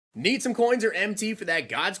Need some coins or MT for that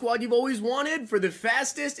God Squad you've always wanted? For the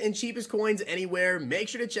fastest and cheapest coins anywhere, make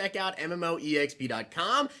sure to check out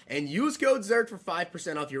MMOEXP.com and use code ZERK for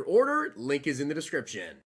 5% off your order. Link is in the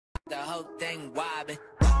description. The whole thing wobbin',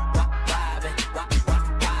 wobbin',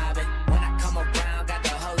 wobbin'. When I come around, got the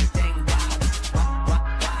whole thing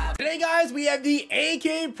wobbin'. Today, guys, we have the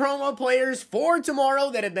AK promo players for tomorrow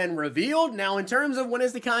that have been revealed. Now, in terms of when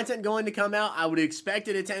is the content going to come out, I would expect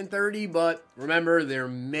it at 10:30, but remember, there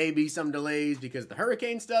may be some delays because of the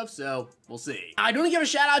hurricane stuff, so we'll see. I do want to give a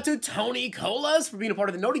shout out to Tony Colas for being a part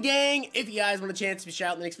of the Noti Gang. If you guys want a chance to be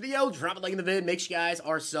shouted in the next video, drop a like in the vid. Make sure you guys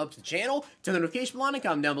are subbed to the channel. Turn the notification bell on and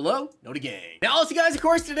comment down below. Noti Gang. Now, also, guys, of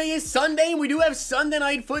course, today is Sunday, and we do have Sunday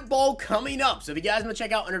Night Football coming up. So if you guys want to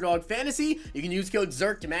check out Underdog Fantasy, you can use code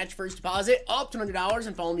ZERK to match first deposit up to $100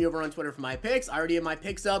 and follow me over on Twitter for my picks. I already have my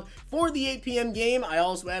picks up for the 8 p.m. game. I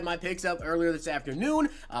also had my picks up earlier this afternoon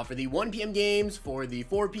for the 1 p.m. games, for the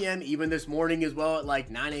 4 p.m., even this morning as well at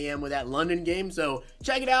like 9 a.m. with that London game. So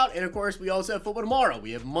check it out. And of course, we also have football tomorrow.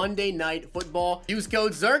 We have Monday Night Football. Use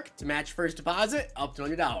code ZERK to match first deposit up to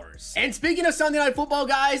 $100. And speaking of Sunday Night Football,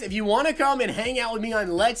 guys, if you want to come and hang out with me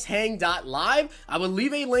on Let's Hang.live, I will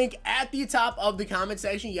leave a link at the top of the comment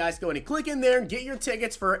section. You guys go and click in there and get your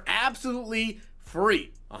tickets for absolutely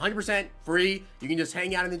free. 100% free. You can just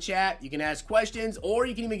hang out in the chat. You can ask questions, or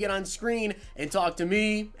you can even get on screen and talk to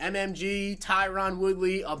me, MMG, Tyron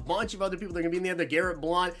Woodley, a bunch of other people that are going to be in there. The Garrett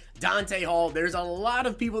Blunt, Dante Hall. There's a lot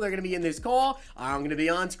of people that are going to be in this call. I'm going to be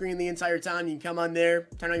on screen the entire time. You can come on there,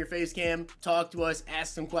 turn on your face cam, talk to us,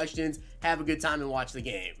 ask some questions, have a good time, and watch the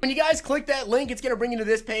game. When you guys click that link, it's going to bring you to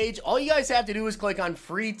this page. All you guys have to do is click on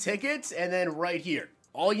free tickets, and then right here,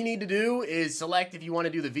 all you need to do is select if you want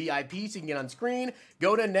to do the VIP so you can get on screen,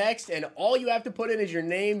 go to next, and all you have to put in is your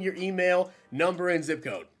name, your email, number, and zip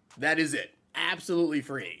code. That is it. Absolutely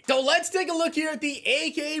free. So let's take a look here at the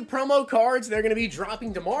AK promo cards. They're going to be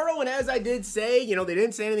dropping tomorrow, and as I did say, you know, they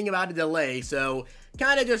didn't say anything about a delay, so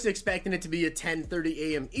kind of just expecting it to be at 10:30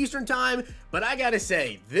 a.m. Eastern time, but I gotta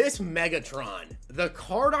say, this Megatron, the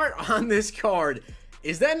card art on this card,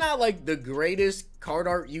 is that not like the greatest card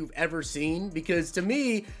art you've ever seen? Because to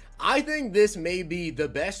me, I think this may be the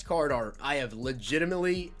best card art I have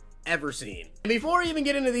legitimately ever seen. Before I even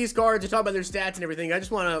get into these cards and talk about their stats and everything, I just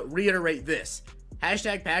want to reiterate this.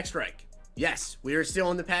 Hashtag Pack Strike. Yes, we are still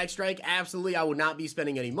on the pack strike. Absolutely, I would not be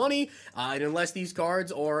spending any money. And unless these cards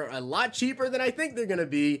are a lot cheaper than I think they're going to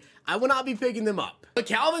be, I will not be picking them up. But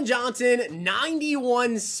Calvin Johnson,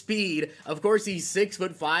 91 speed. Of course, he's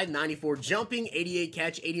 6'5", 94 jumping, 88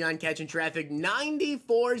 catch, 89 catch in traffic,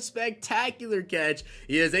 94 spectacular catch.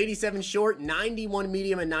 He has 87 short, 91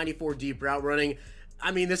 medium, and 94 deep route running. I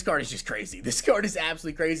mean, this card is just crazy. This card is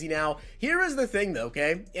absolutely crazy. Now, here is the thing, though,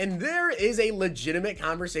 okay? And there is a legitimate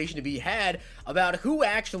conversation to be had about who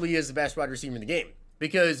actually is the best wide receiver in the game.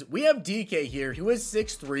 Because we have DK here, who is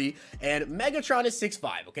 6'3", and Megatron is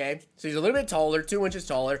 6'5", okay? So he's a little bit taller, 2 inches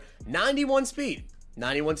taller, 91 speed.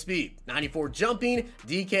 91 speed, 94 jumping,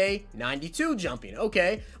 DK, 92 jumping.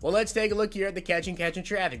 Okay, well, let's take a look here at the catching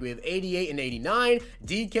traffic. We have 88 and 89,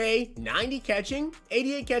 DK, 90 catching,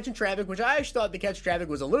 88 catching traffic, which I actually thought the catch traffic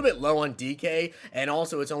was a little bit low on DK, and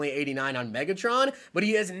also it's only 89 on Megatron, but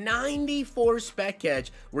he has 94 spec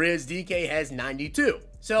catch, whereas DK has 92.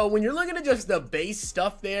 So when you're looking at just the base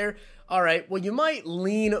stuff there, all right, well, you might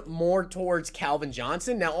lean more towards Calvin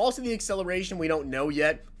Johnson. Now, also the acceleration, we don't know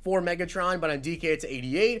yet for Megatron, but on DK, it's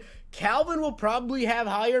 88. Calvin will probably have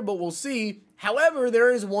higher, but we'll see. However,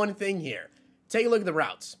 there is one thing here. Take a look at the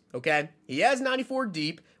routes, okay? He has 94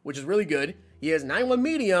 deep, which is really good. He has 91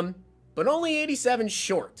 medium, but only 87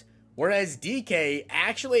 short. Whereas DK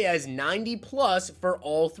actually has 90 plus for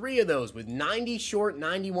all three of those, with 90 short,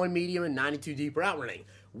 91 medium, and 92 deep route running,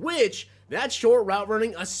 which that short route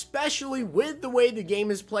running, especially with the way the game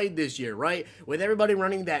is played this year, right? With everybody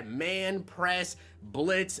running that man press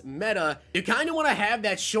blitz meta, you kind of want to have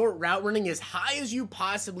that short route running as high as you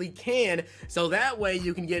possibly can, so that way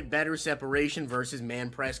you can get better separation versus man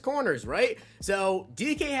press corners, right? So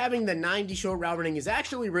DK having the 90 short route running is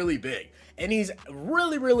actually really big, and he's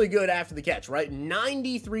really, really good after the catch, right?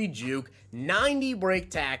 93 juke, 90 break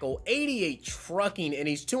tackle, 88 trucking, and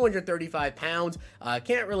he's 235 pounds.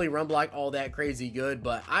 Can't really run block all that crazy good,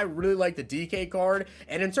 but I really like the DK card.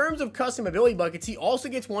 And in terms of custom ability buckets, he also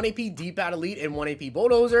gets 1 AP Deep Out Elite and 1 AP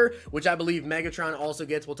Bulldozer, which I believe Megatron also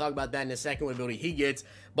gets. We'll talk about that in a second, what ability he gets.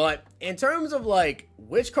 But in terms of like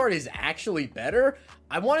which card is actually better,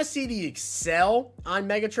 I want to see the excel on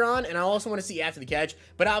Megatron, and I also want to see after the catch.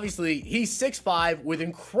 But obviously, he's 6'5" with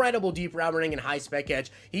incredible deep route running and high spec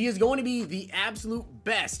catch. He is going to be the absolute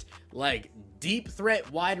best, like, deep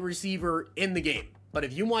threat wide receiver in the game. But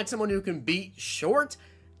if you want someone who can beat short,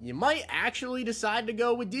 you might actually decide to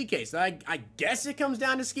go with DK. So I guess it comes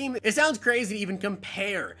down to scheme. It sounds crazy to even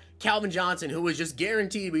compare Calvin Johnson, who was just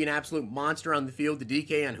guaranteed to be an absolute monster on the field, to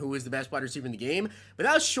DK on who is the best wide receiver in the game. But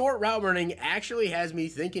that short route running actually has me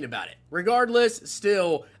thinking about it. Regardless,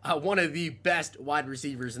 still one of the best wide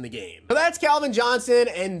receivers in the game. So that's Calvin Johnson,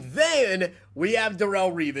 and then we have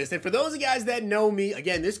Darrelle Revis. And for those of you guys that know me,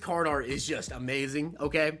 again, this card art is just amazing,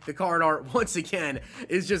 okay? The card art, once again,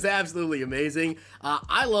 is just absolutely amazing.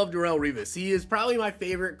 I love Darrelle Revis. He is probably my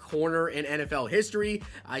favorite corner in NFL history.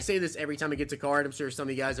 I say this every time I get a card. I'm sure some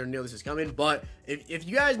of you guys already know this is coming, but if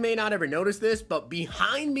you guys may not ever notice this, but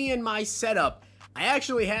behind me in my setup, I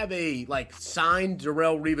actually have a signed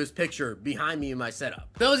Darrelle Revis picture behind me in my setup.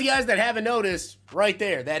 Those of you guys that haven't noticed, right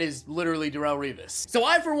there, that is literally Darrelle Revis. So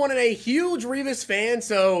I, for one, am a huge Revis fan,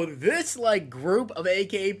 so this group of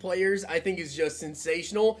AKA players I think is just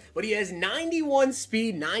sensational. But he has 91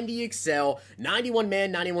 speed, 90 excel, 91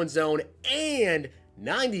 man, 91 zone, and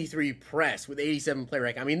 93 press with 87 play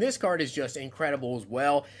rec. I mean, this card is just incredible as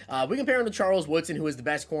well. We compare him to Charles Woodson, who is the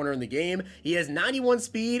best corner in the game. He has 91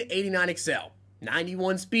 speed, 89 excel.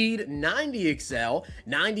 91 speed, 90 excel,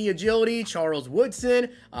 90 agility. Charles Woodson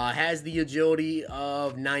has the agility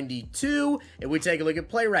of 92. If we take a look at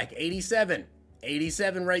play rec, 87.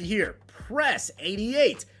 87 right here. Press,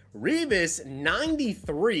 88. Revis,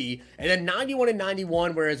 93, and then 91 and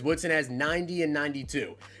 91, whereas Woodson has 90 and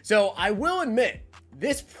 92. So I will admit,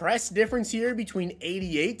 this press difference here between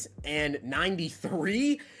 88 and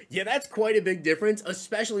 93, yeah, that's quite a big difference,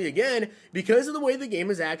 especially, again, because of the way the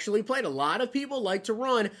game is actually played. A lot of people like to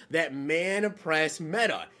run that man press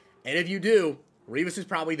meta, and if you do, Revis is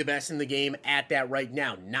probably the best in the game at that right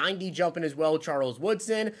now. 90 jumping as well. Charles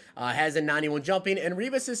Woodson has a 91 jumping, and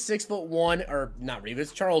Revis is 6'1", or not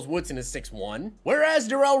Revis, Charles Woodson is 6'1", whereas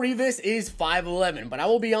Darrelle Revis is 5'11". But I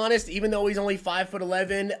will be honest, even though he's only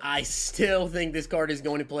 5'11", I still think this card is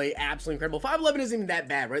going to play absolutely incredible. 5'11" isn't even that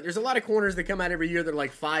bad, right? There's a lot of corners that come out every year that are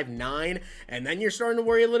like 5'9", and then you're starting to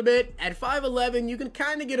worry a little bit. At 5'11", you can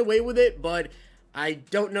kind of get away with it, but I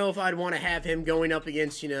don't know if I'd want to have him going up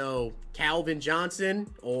against, Calvin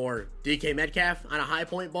Johnson or DK Metcalf on a high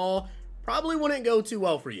point ball. Probably wouldn't go too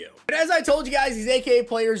well for you. But as I told you guys, these AKA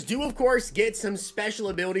players do, of course, get some special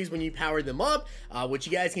abilities when you power them up, which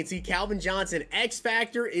you guys can see. Calvin Johnson X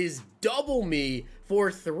Factor is double me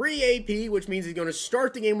for 3 AP, which means he's going to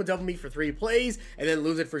start the game with double me for 3 plays, and then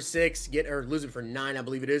lose it for 6, lose it for 9, I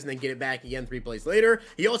believe it is, and then get it back again 3 plays later.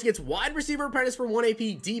 He also gets wide receiver apprentice for 1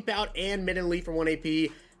 AP, deep out, and mid and elite for 1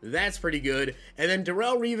 AP. That's pretty good. And then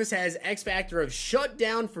Darrelle Revis has X Factor of shut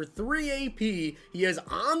down for 3 AP. He has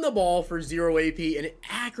on the ball for 0 AP and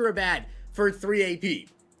acrobat for 3 AP.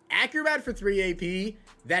 Acrobat for 3 AP,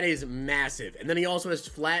 that is massive. And then he also has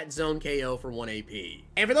flat zone KO for 1 AP.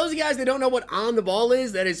 And for those of you guys that don't know what on the ball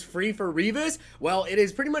is, that is free for Revis, well, it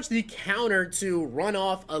is pretty much the counter to run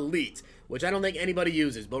off elite, which I don't think anybody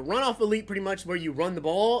uses. But run off elite pretty much where you run the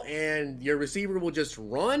ball and your receiver will just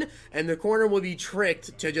run and the corner will be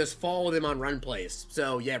tricked to just follow them on run plays.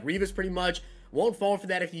 So yeah, Revis pretty much won't fall for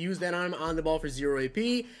that if you use that on him on the ball for 0 AP.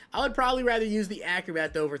 I would probably rather use the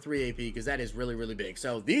Acrobat though for 3 AP because that is really, really big.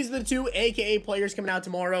 So these are the 2 AKA players coming out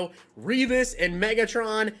tomorrow, Revis and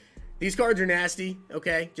Megatron. These cards are nasty,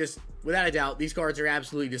 okay? Just without a doubt, these cards are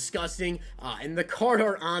absolutely disgusting. And the card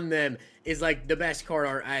art on them is like the best card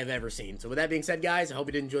art I have ever seen. So with that being said, guys, I hope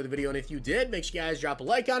you did enjoy the video. And if you did, make sure you guys drop a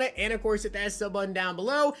like on it. And of course, hit that sub button down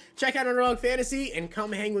below. Check out Underdog Fantasy and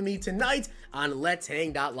come hang with me tonight on Let's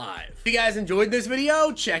Hang.live. If you guys enjoyed this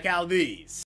video, check out these.